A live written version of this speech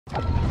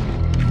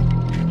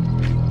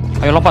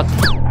Ayo lompat.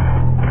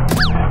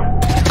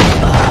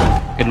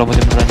 Oke,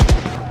 lompatin beneran.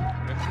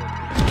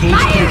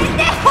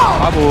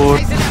 Kabur.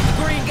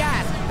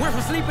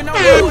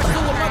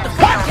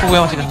 Gue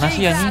masih kena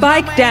sih anjing.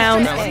 Spike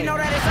down.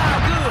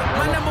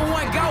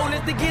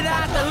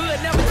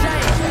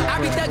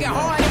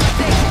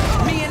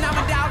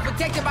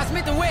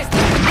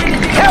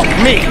 Help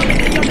me.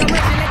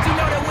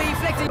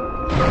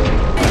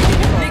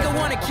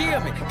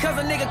 Cause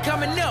a nigga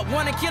coming up,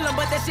 wanna kill him,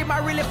 but that shit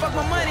might really fuck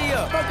my money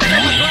up.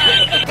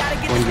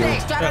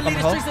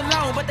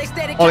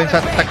 Oh,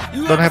 inside tech.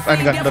 Don't have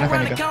any gun, don't have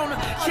any gun.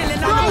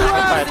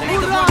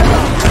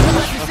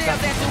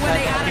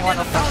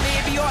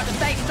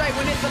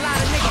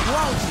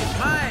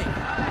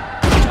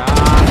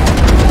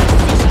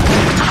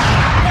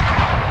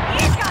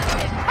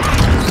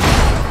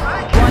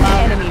 One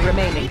enemy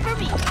remaining.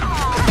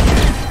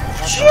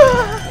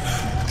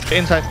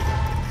 Inside.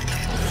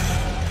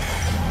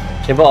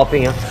 Coba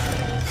opening ya.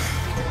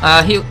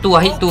 Hit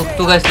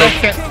two guys.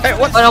 Hey,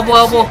 what?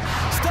 Abo.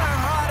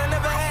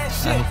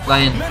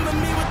 Lain.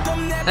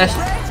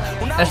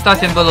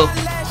 Touch and below.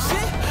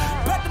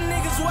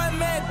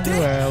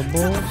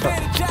 Elbow.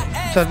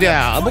 Dia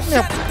elbow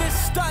nih.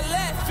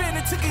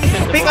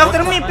 Pick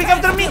after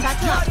me.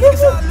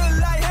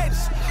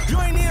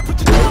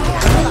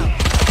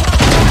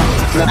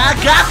 I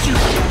got you.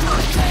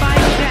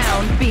 Spike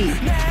down B.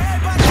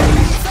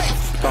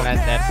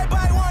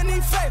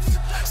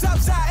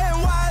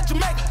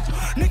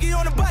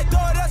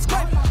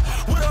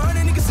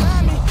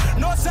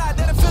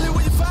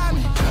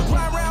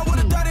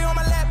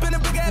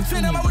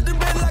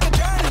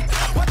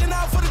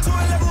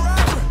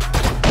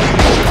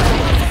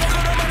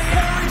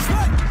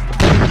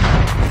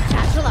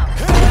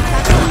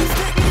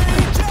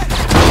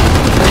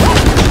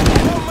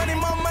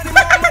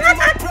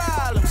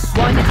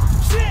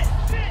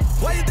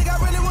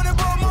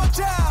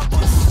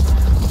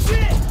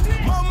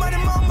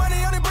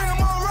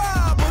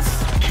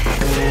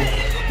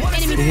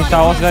 This is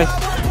chaos, guys.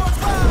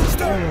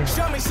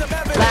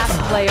 Last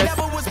player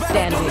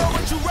standing.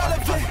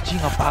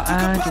 Anjing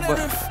apaan coba?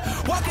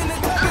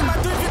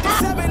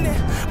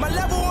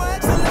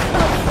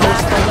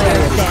 Last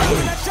player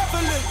standing.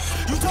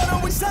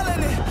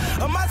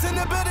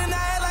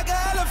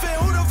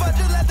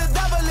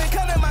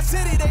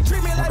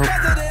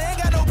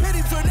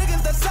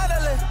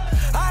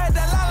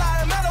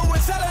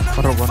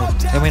 Baru.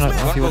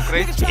 Masih worth.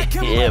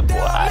 Yeah,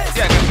 boy.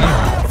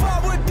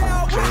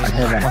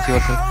 Masih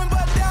worth.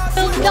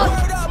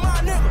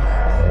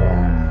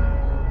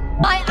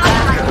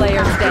 Last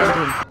player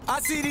standing.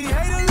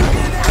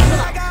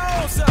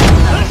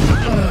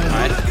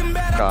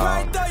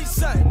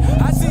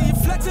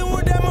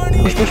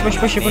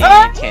 Push.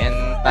 Can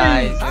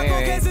buy.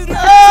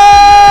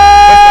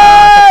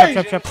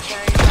 Siap.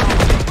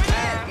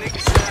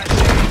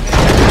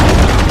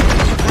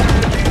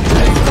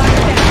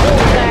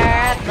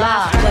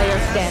 Last player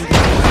standing.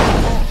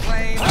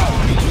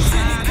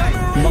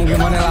 Bang,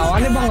 gimana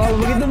lawannya bang kalau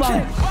begitu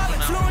bang?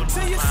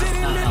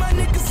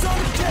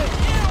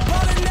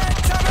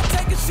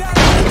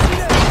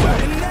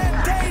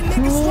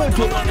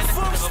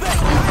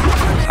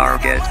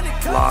 Target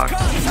locked.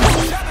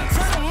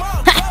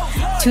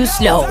 Too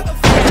slow.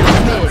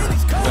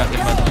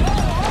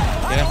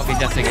 Jangan pakai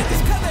jas gitu.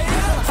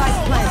 Spike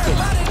planted.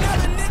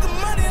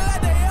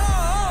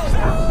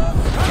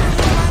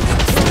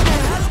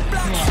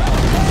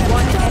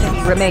 One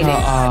enemy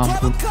remaining.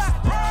 Ampun.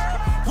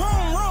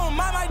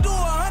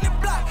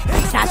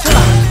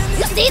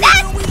 You see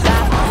that?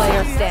 Last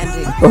player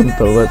standing.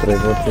 Kontol banget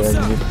remote-nya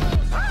anjing.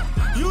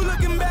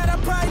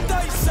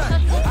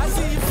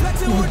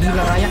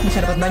 Gila, Rayak bisa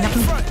dapat banyak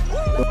nih.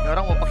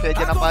 Orang mau pakai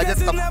agent apa aja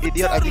tetap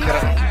idiot anjing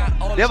keren.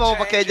 Dia mau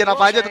pakai agent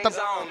apa aja tetap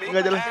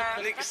enggak jelas.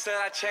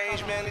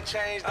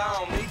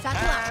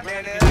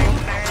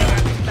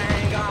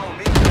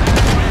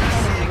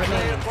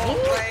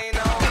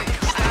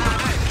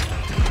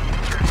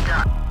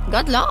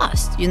 Got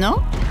lost, you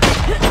know?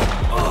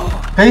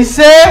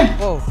 कैसे?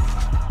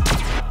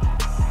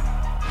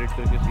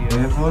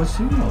 ray4c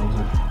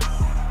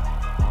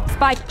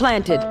Spike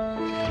planted.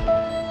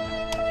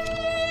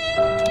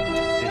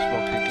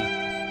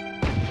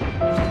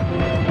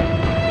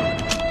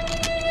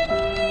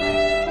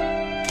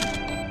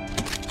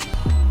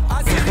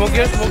 Smoke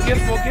here.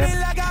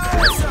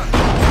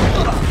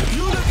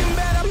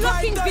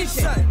 Blocking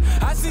vision.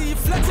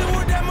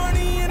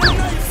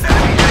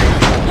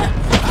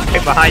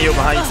 Bahaya.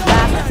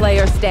 Last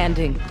player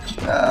standing.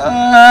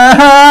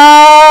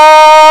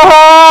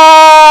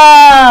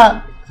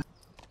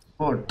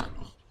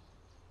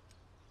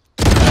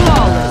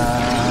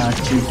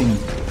 Cheating.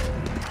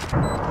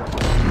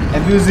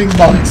 Abusing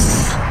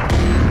bugs.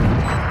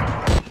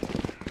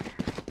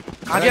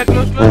 Ada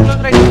close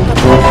right.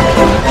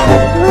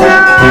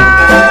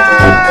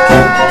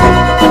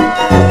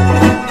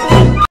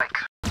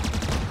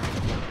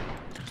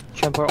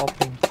 Chamber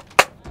open.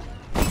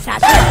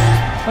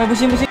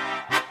 Busi.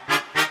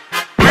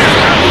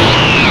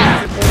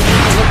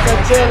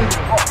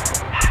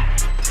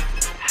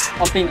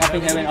 Open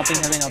heaven.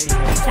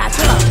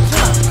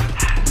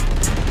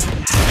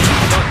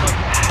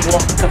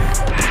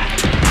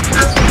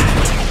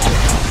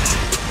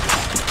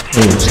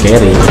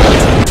 Scary.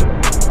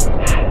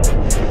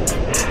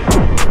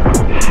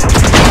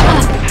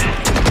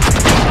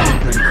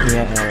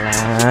 Ya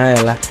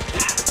elah.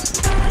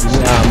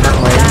 Ini aman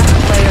main.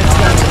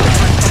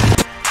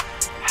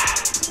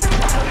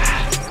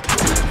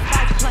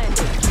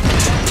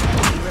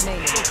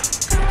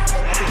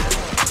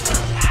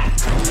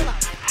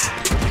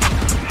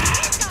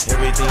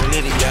 Everything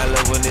litty, I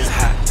love when it's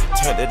hot.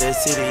 Turn to the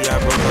city, I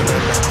broke on the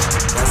lot.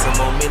 Got some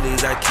more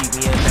millies, I keep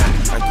me a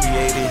knot. I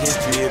created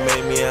history, it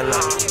made me a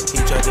lot. He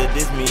tried to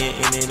diss me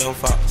and it don't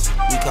fox.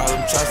 We call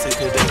him Chaucer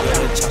cause they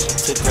got a chop.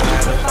 Took her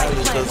out of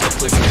violence cause I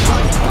put some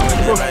hot.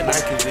 I'm running like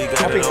Nike, we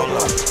got it on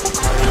lock.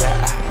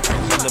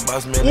 And the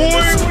boss man, and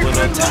the super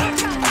on top.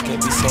 I can't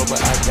be sober,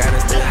 I gotta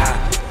stay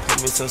high. Put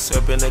me some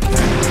syrup in the candy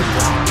and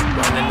pop.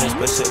 Running this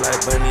special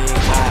like Bunny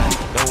and Clyde.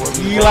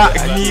 Gila.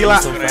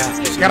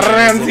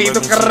 Keren sih,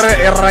 itu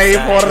keren.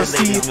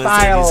 ray4c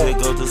style.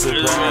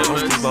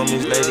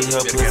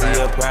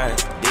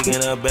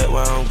 Digging her back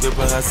while I'm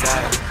gripping her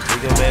side.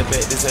 Digging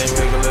back, this ain't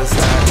regular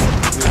size.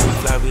 Really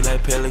floppy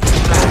like pelican.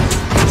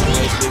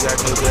 Big, I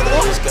can get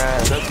up the sky.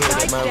 Looking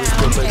at my wrist,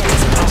 but this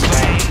in the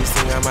sky. She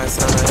sing I might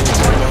sound like it's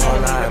my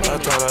whole life. I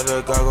told her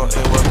to goggle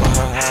and work on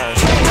her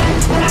eyes.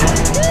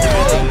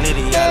 Everything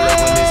litty, I love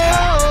when it's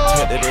hot.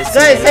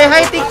 Guys, say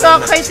hi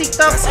TikTok. Say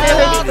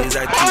hi.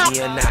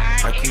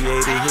 I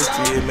created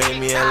history, it made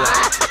me a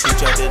lot. You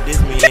tried to diss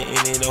me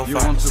and it don't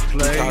fox.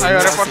 Ayo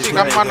ray4c,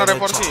 kapan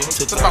ray4c?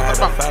 Terbang.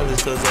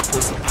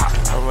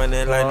 I'm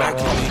running like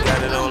Nike, we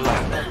got it on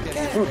lock.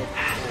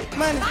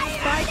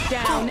 Spike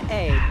down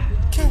A.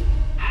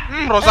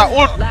 Rosa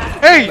ult.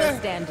 Hey.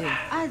 Standing.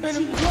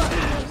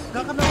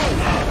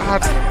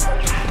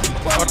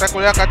 Kota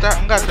kuliah kaca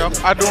enggak, Cok.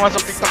 Aduh,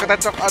 masuk TikTok kita,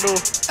 Cok. Aduh.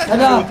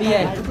 Aduh.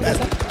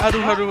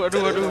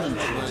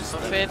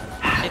 Fit.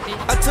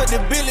 I took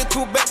the Billy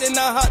Cool back then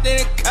I hopped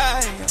in the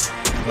car.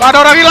 Ada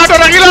orang gila.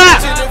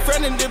 In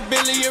front of the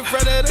Billy in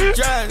front of the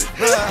drive.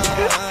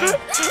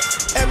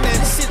 And man,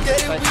 shit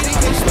that we didn't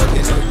get stuck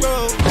in the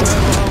road.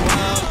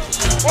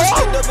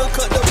 Cut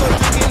the bus,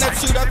 and I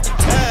shoot up the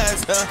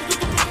tires.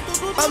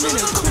 I'm in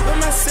the coupe by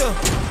myself.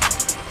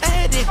 I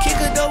had to kick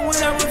a door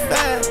when I was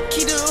 5.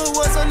 Key the hood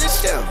was on the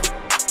shelf.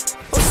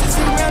 I'm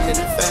sitting around in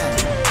the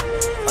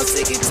 5. I'm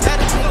sick and tired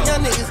of these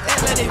young niggas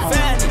act like they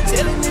fine and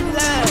telling them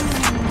lies.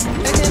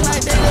 Acting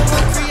like they the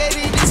one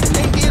created this and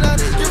they get all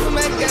this drip from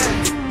my guy.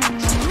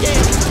 Yeah,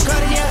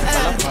 Cartier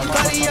eyes,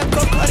 Cartier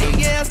go,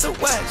 Cartier ass to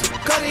watch.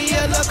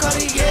 Cartier look,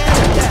 Cartier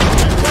die.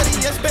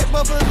 Cartier spec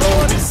buffalo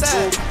on the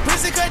side.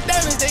 Prison cut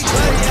diamonds, they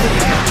Cartier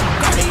die.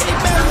 Cartier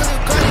bad with a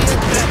Cartier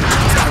black.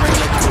 Sorry,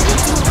 look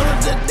cool on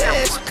the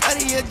dash.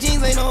 Cartier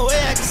jeans, ain't no way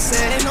I can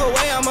say. Ain't no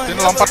way I'm on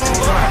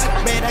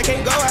man, I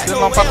can't go out,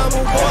 no way I'm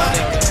on board.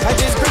 I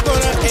just grip on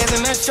her hands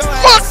and I show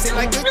her. Sit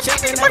like a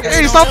check and I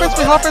Hey, stop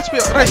HP,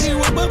 Ray.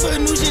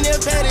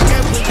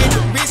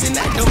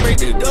 Don't break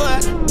the door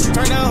out.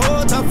 Turn that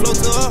whole top floor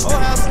to a whole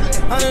house.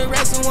 100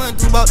 racks and one,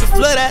 about to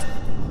flood out.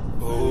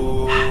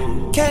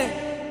 Okay.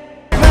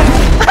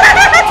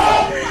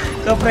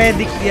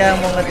 Kepredik dia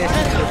mau ngetes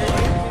itu.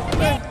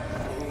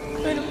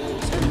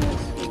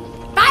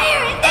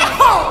 Fire in the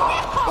hole!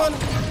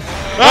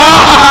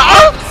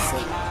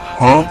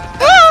 Huh?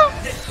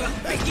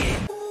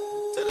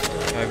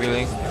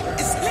 Billing.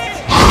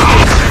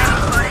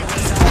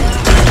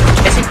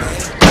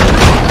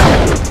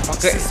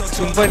 Pakai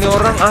sumpah ini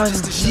orang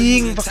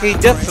anjing pakai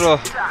jets loh.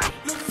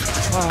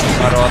 Wah,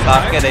 baru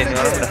otaknya ada ini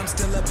orang udah.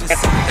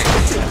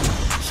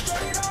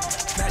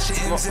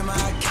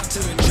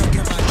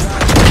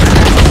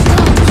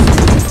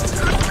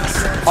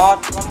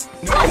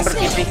 Yang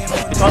berkisi.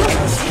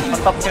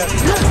 Mantapnya.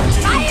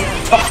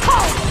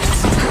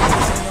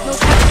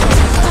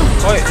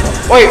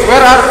 Oi,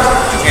 where are?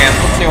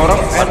 Ngentot nih orang.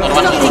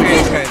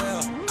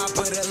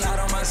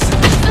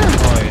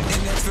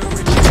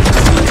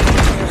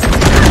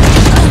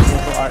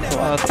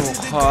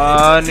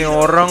 Tuhan, nih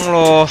orang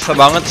loh,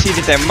 sebanget sih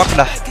ditembak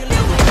dah.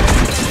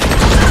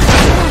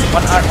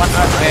 One art.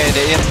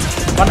 Dein.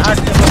 One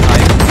art.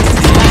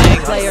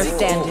 Player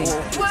standing.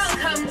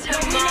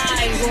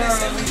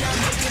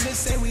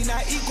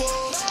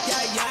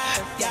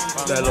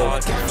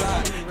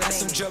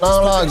 Nah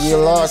lah,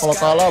 gila. Kalau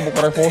kalah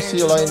bukan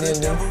ray4c lah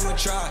ini.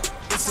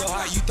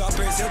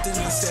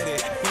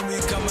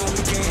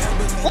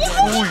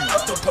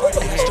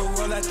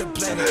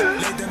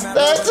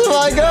 That's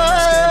my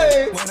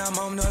guy!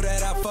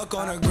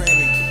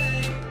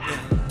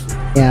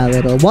 Yeah,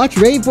 little. Watch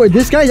ray4.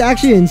 This guy's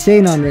actually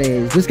insane on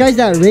Raze. This guy's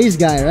that Raze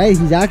guy, right?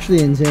 He's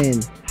actually insane.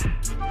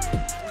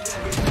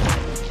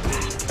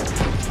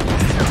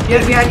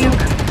 Here behind you.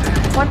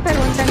 One time.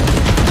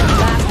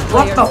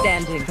 What the?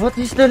 What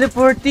is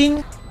teleporting?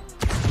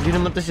 Hindi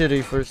naman to si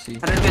ray4c.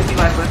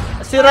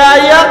 125. Si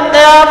Raya,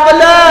 kaya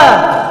pala!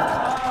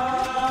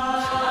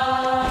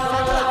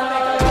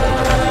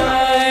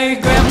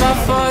 Grandma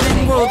fought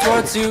in World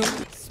War II.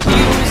 He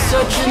was so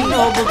such a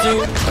noble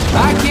dude.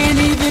 I can't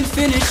even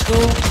finish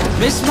school.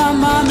 Missed my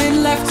mom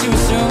and left too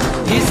soon.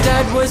 His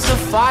dad was a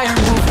fire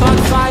move, on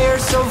fire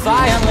so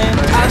violent.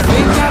 I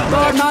think I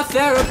bored my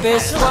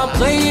therapist while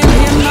playing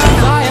him my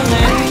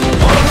violin.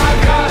 Oh my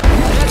god,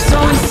 that's so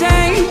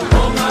insane.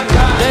 Oh my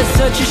god, that's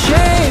such a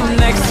shame.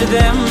 Next to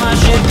them my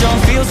shit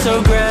don't feel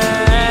so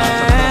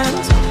grand,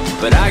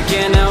 but I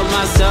can't help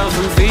myself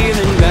from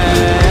feeling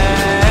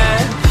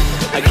bad.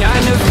 I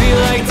kind of feel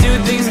like two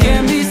things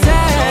can be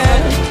said.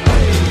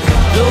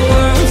 The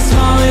world's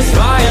smallest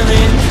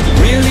violin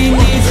really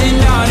needs an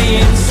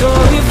audience. So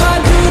if I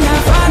do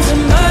not find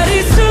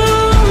somebody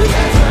soon,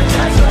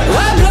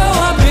 I blow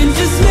up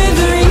into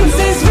smithereens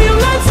and spill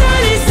my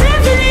tiny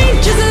symphony.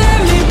 Just let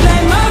me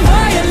play my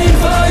violin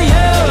for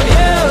you,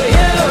 you,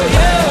 you,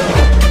 you.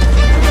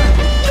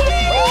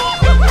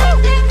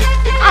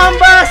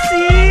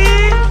 Ambasi.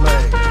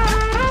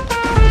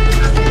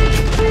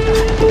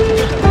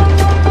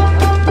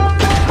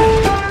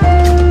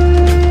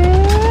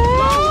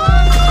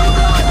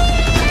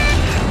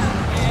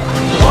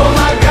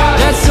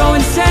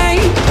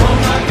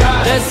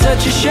 That's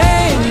such a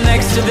shame.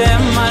 Next to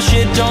them my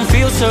shit don't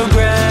feel so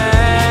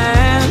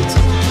grand,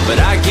 but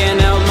I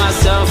can't help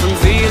myself from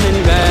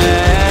feeling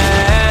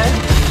bad.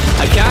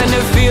 I kind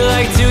of feel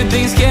like two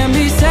things can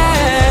be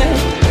said.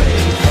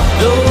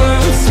 The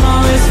world's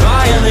smallest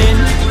violin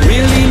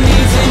really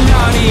needs an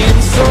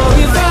audience. So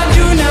if I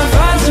do not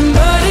find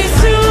somebody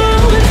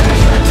soon,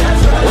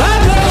 I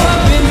blow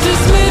up into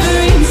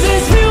smithereens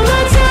and spill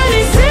my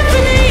tiny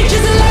symphony.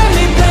 Just let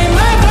me play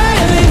my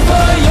violin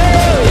for you,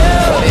 you,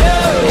 you,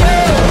 you.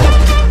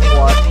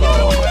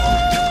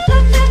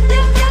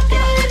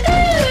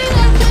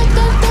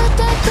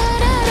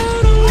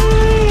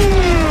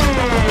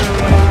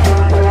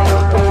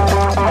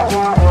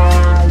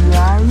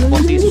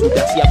 Posisi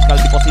sudah siap sekali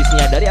di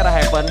posisinya dari arah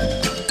Heaven.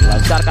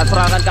 Lancarkan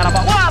serangan ke arah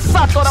bawah. Wah,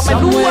 satu orang main,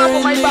 dua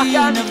pemain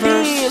bahkan.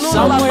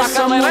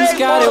 Someone's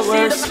got it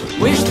worse.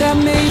 Wish that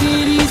made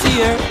it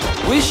easier.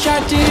 Wish I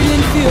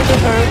didn't feel the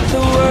hurt.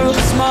 The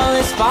world's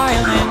smallest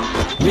violin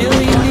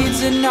really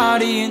needs an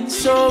audience.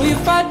 So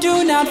if I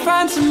do not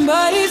find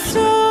somebody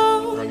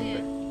soon,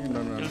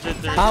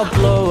 I'll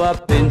blow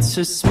up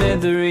into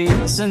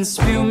smithereens and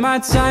spew my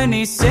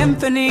tiny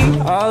symphony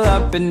all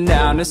up and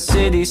down a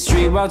city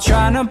street while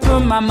trying to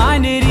put my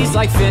mind at ease.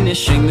 Like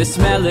finishing this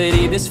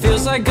melody, this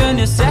feels like a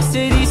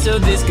necessity. So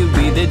this could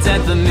be the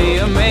 10th of me,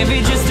 or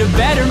maybe just a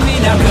better me.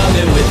 Now come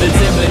in with the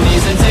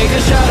Tiffany's and take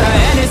a shot of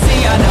Hennessy.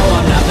 I know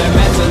I'm not there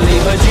mentally,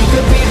 but you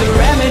could be the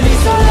remedy.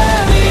 So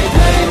let me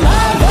play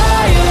my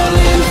violin.